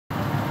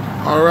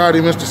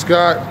Alrighty, Mr.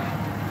 Scott.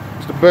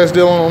 It's the best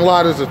deal on the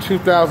lot is a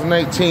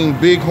 2018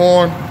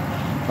 Bighorn.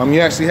 You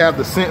actually have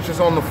the sensors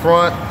on the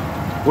front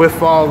with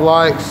fog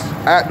lights,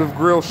 active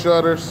grille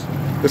shutters.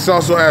 This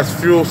also has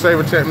fuel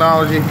saver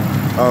technology.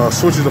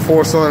 Switches to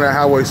 4-cylinder at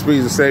highway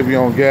speeds to save you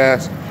on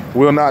gas.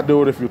 Will not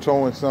do it if you're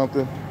towing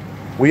something.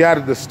 We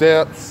added the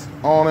steps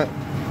on it.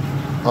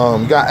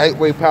 Got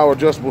 8-way power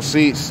adjustable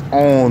seats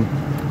on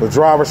the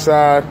driver's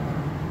side.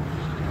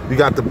 You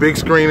got the big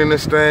screen in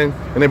this thing,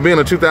 and it being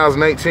a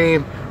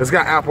 2018, it's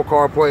got Apple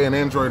CarPlay and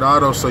Android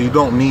Auto, so you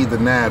don't need the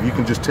nav. You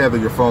can just tether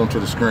your phone to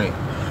the screen.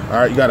 All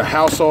right, you got a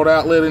household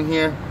outlet in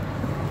here,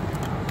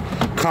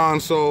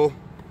 console.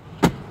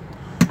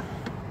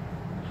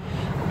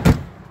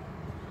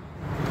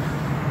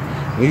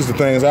 These are the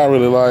things I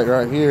really like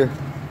right here.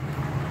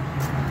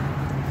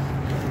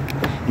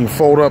 You can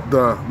fold up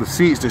the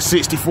seats to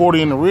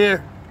 60/40 in the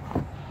rear,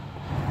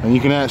 and you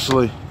can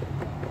actually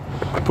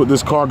put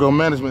this cargo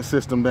management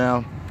system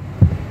down.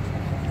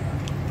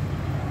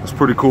 That's a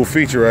pretty cool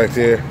feature right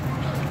there.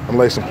 And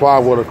lay some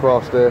plywood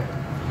across there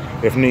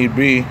if need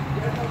be.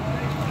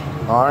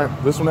 All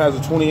right, this one has a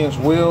 20-inch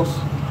wheels.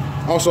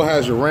 Also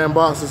has your RAM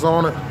boxes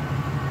on it.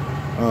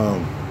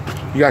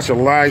 You got your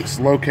lights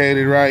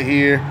located right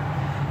here.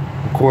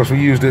 Of course, we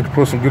used it to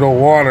put some good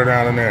old water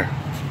down in there.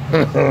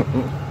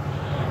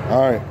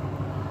 All right,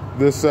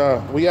 this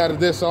we added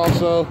this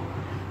also.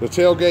 The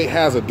tailgate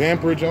has a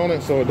damperage on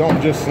it, so it don't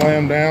just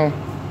slam down.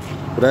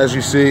 But as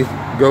you see,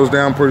 it goes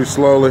down pretty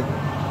slowly.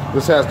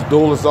 This has the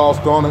dual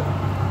exhaust on it.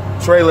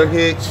 Trailer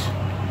hitch.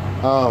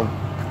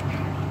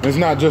 It's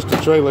not just the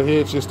trailer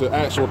hitch, it's the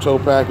actual tow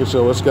package.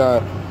 So it's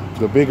got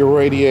the bigger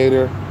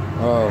radiator,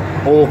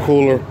 oil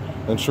cooler,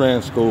 and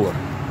trans cooler.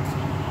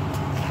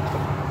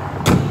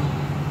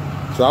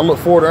 So I look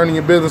forward to earning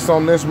your business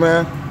on this,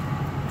 man.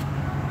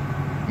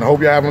 And I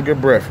hope you're having a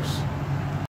good breakfast.